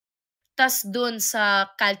Tas dun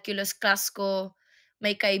sa calculus class ko,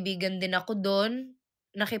 may kaibigan din ako dun,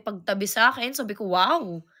 nakipagtabi sa'kin sabi ko,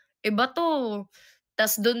 "Wow, iba 'to."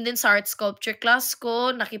 Tas dun din sa art sculpture class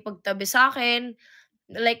ko nakipagtabi sa'kin,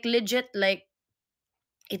 like legit, like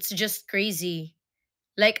it's just crazy.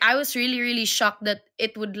 Like I was really, really shocked that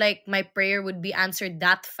it would like my prayer would be answered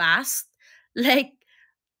that fast. Like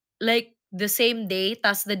like the same day,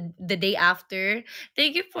 tas the day after.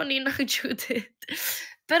 Thank you po Ninang Judith.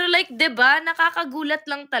 Pero like 'di ba, nakakagulat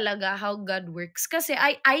lang talaga how God works kasi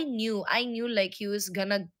I knew like he was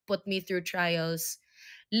gonna put me through trials.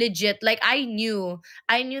 Legit, like I knew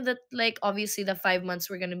that like obviously the 5 months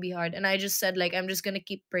were gonna be hard and I just said like I'm just gonna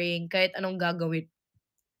keep praying kahit anong gagawin.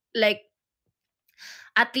 Like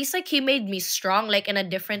at least like he made me strong like in a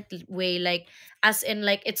different way, like as in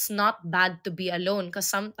like it's not bad to be alone because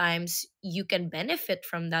sometimes you can benefit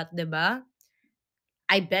from that, diba?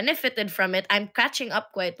 I benefited from it. I'm catching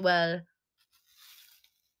up quite well.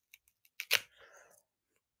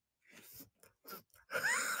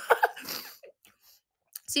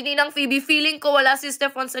 Si Ninang Phoebe, feeling ko wala si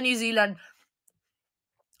Stefan sa New Zealand.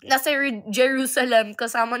 Nasa Jerusalem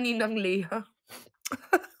kasama Ninang Leia.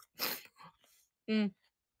 Mm.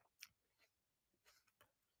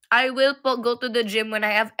 I will po go to the gym when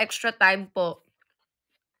I have extra time po.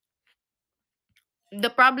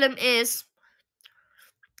 The problem is,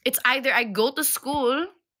 it's either I go to school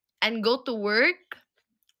and go to work,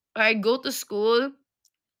 or I go to school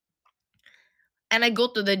and I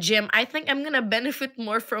go to the gym. I think I'm gonna benefit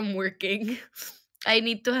more from working. I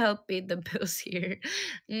need to help pay the bills here.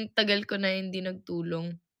 Tagal ko na hindi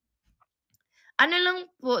nagtulong. Ano lang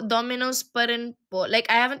po, Domino's pa rin po.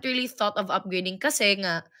 Like, I haven't really thought of upgrading kasi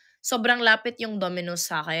nga, sobrang lapit yung Domino's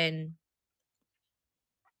sa akin.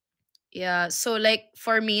 Yeah, so like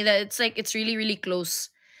for me that it's like it's really really close.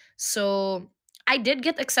 So I did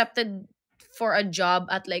get accepted for a job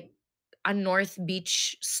at like a North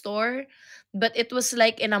Beach store, but it was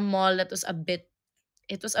like in a mall that was a bit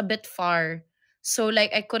far. So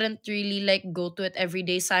like I couldn't really like go to it every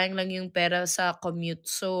day. Sayang lang yung pera sa commute.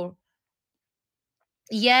 So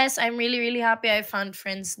yes, I'm really really happy I found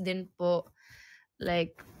friends din po.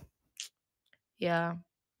 Like yeah.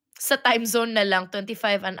 Sa time zone na lang,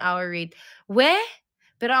 25 an hour rate. Weh!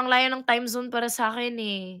 Pero ang layo ng time zone para sa'kin,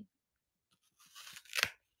 eh.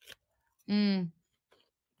 Hmm.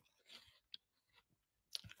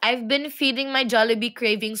 I've been feeding my Jollibee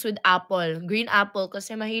cravings with apple, green apple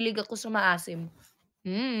kasi mahilig ako sa maasim.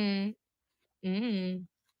 Mm. Mm.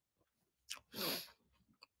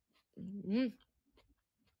 Hmm.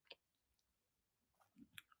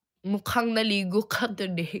 Mukhang naligo ka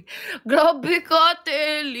today. Grabe ka,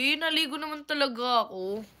 Ate Ellie, naligo naman talaga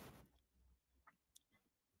ako.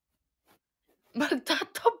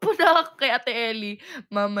 Magtatampo na ako kay Ate Ellie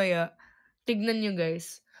mamaya. Tignan niyo,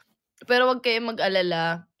 guys. Pero 'wag kayong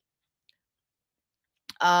mag-alala.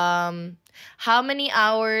 How many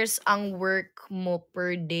hours ang work mo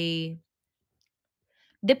per day?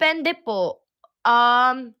 Depende po.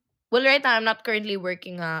 Well, right now, I'm not currently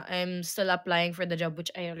working, ha. I'm still applying for the job which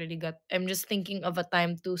I already got. I'm just thinking of a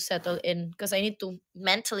time to settle in because I need to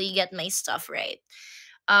mentally get my stuff right.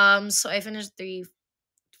 So I finished 3,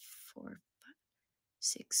 4,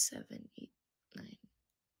 6, 7, 8,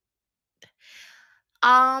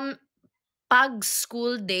 9. 'Pag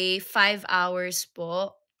school day, 5 hours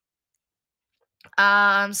po.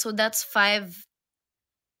 So that's 5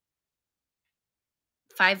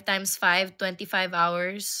 times 5, 25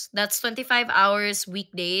 hours. That's 25 hours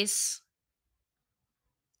weekdays.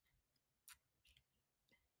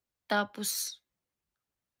 Tapos,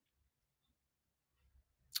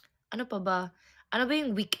 ano pa ba? Ano ba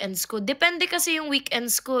yung weekends ko? Depende kasi yung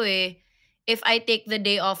weekends ko eh. If I take the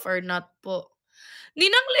day off or not po.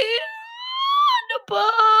 Ninang Lea! Ano ba?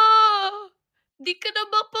 Di ka na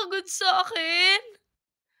ba pagod sa akin?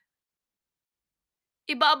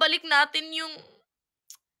 Ibabalik natin yung...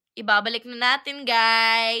 Ibabalik na natin,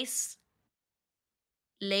 guys.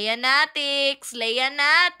 Leonatics!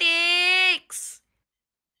 Leonatics!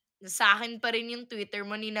 Sa akin pa rin yung Twitter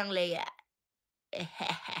mo, Ninang Lea.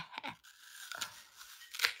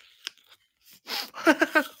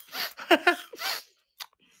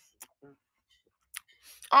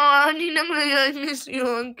 Ninang Lea, I miss you.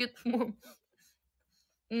 Ang cute mo.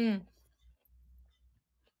 Mm.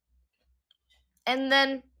 And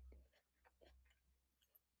then,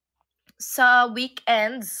 sa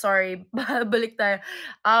weekends, sorry, balik tayo.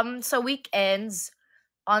 Sa weekends,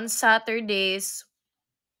 on Saturdays,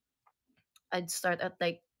 I'd start at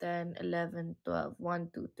like 10, 11, 12,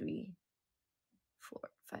 1, 2, 3, 4,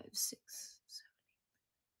 5, 6,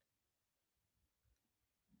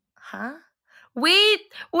 7. Ha? Wait!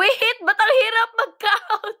 Wait! Ba't ang hirap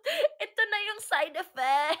mag-count? Ito na yung side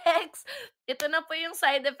effects. Ito na po yung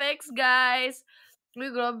side effects, guys. Uy,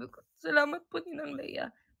 grabe ko. Salamat po, Ninang Leia.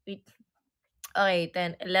 Wait. Okay,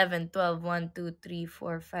 10, 11, 12, 1, 2, 3,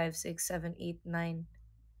 4, 5, 6, 7, 8, 9,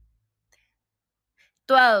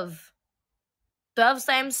 12. 12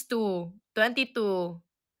 times 2, 22.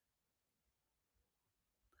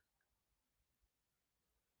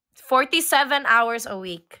 47 hours a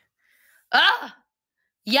week. Ah!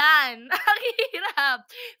 Yan! Ang hirap!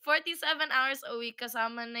 7 hours a week,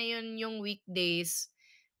 kasama na yun yung weekdays.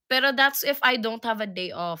 Pero that's if I don't have a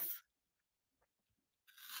day off.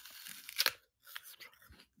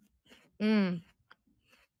 Mm.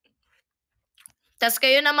 Tas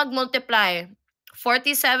kayo na mag-multiply.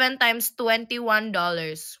 47 times $21.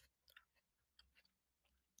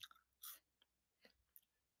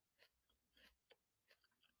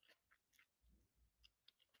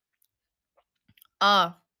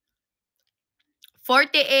 Ah,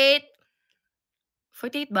 48.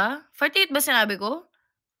 48 ba? 48 ba sinabi ko?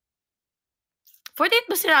 48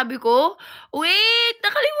 ba sinabi ko? Wait,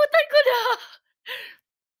 nakalimutan ko na.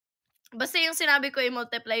 Basta yung sinabi ko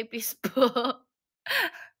i-multiply, please po.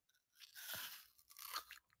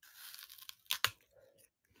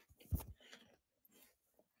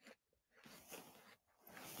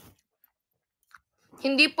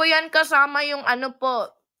 Hindi po yan kasama yung ano po,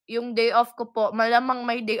 yung day off ko po. Malamang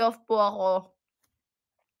may day off po ako.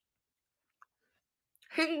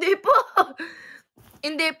 Hindi po.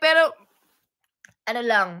 Hindi, pero ano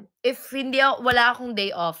lang, if hindi ako, wala akong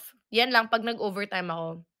day off, yan lang 'pag nag-overtime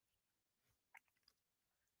ako.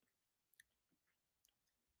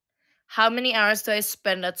 How many hours do I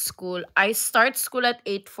spend at school? I start school at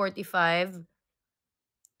 8:45,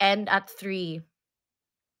 end at 3.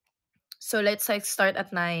 So let's like start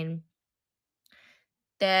at 9.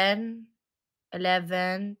 10,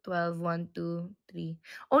 11, 12, 1, 2, 3.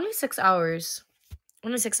 Only 6 hours.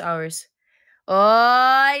 Only 6 hours.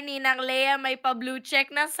 Oy, Ninang Lea, may pa-blue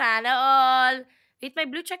check na sana all. Wait, may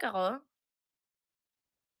blue check ako?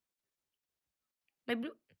 May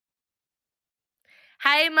blue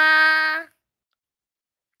Hi, Ma!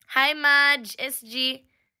 Hi, Madge, SG.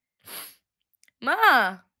 Ma,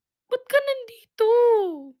 ba't ka nandito?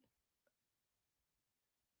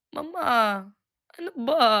 Mama, ano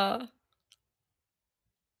ba?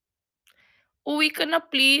 Uwi ka na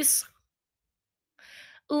please.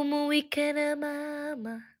 Umuwi ka na,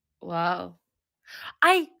 mama. Wow.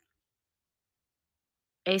 Ay!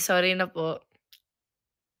 Sorry na po.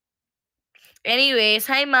 Anyways,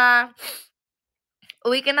 hi, Ma.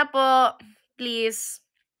 Uwi ka na po. Please.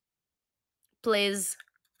 Please.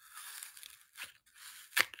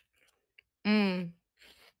 Mm.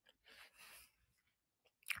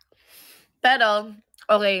 Pero,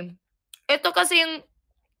 okay. Ito kasi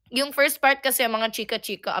yung first part kasi mga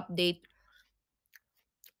chika-chika update.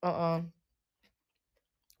 Oo.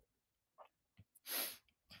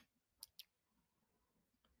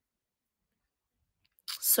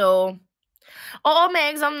 So, oo, may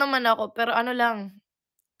exam naman ako, pero ano lang,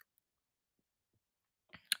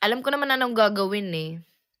 alam ko naman anong gagawin eh.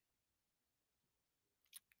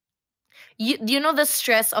 You know the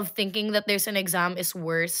stress of thinking that there's an exam is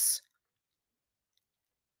worse?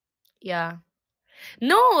 Yeah.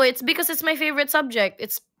 No, it's because it's my favorite subject.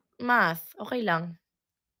 It's math. Okay lang.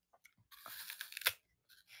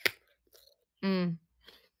 Mm.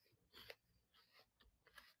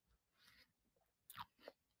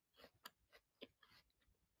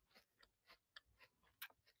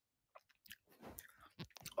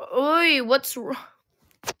 Uy, what's wrong?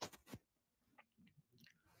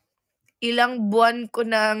 Ilang buwan ko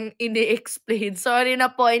nang ini-explain. Sorry na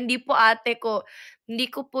po, hindi po ate ko. Hindi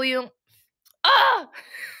ko po yung ah!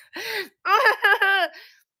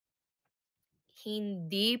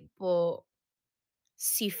 Hindi po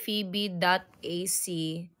si Phoebe.ac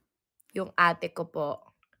yung ate ko po.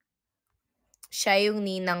 Siya yung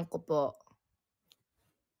ninang ko po.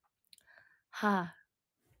 Ha?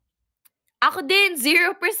 Ako din,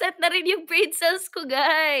 0% na rin yung brain cells ko,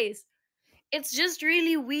 guys. It's just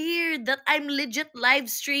really weird that I'm legit live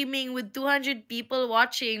streaming with 200 people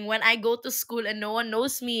watching when I go to school and no one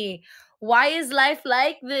knows me. Why is life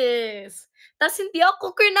like this? Tas hindi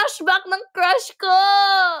ako back ng crush ko.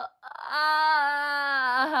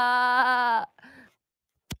 Ah.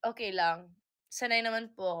 Okay lang. Sanay naman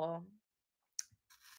po ako.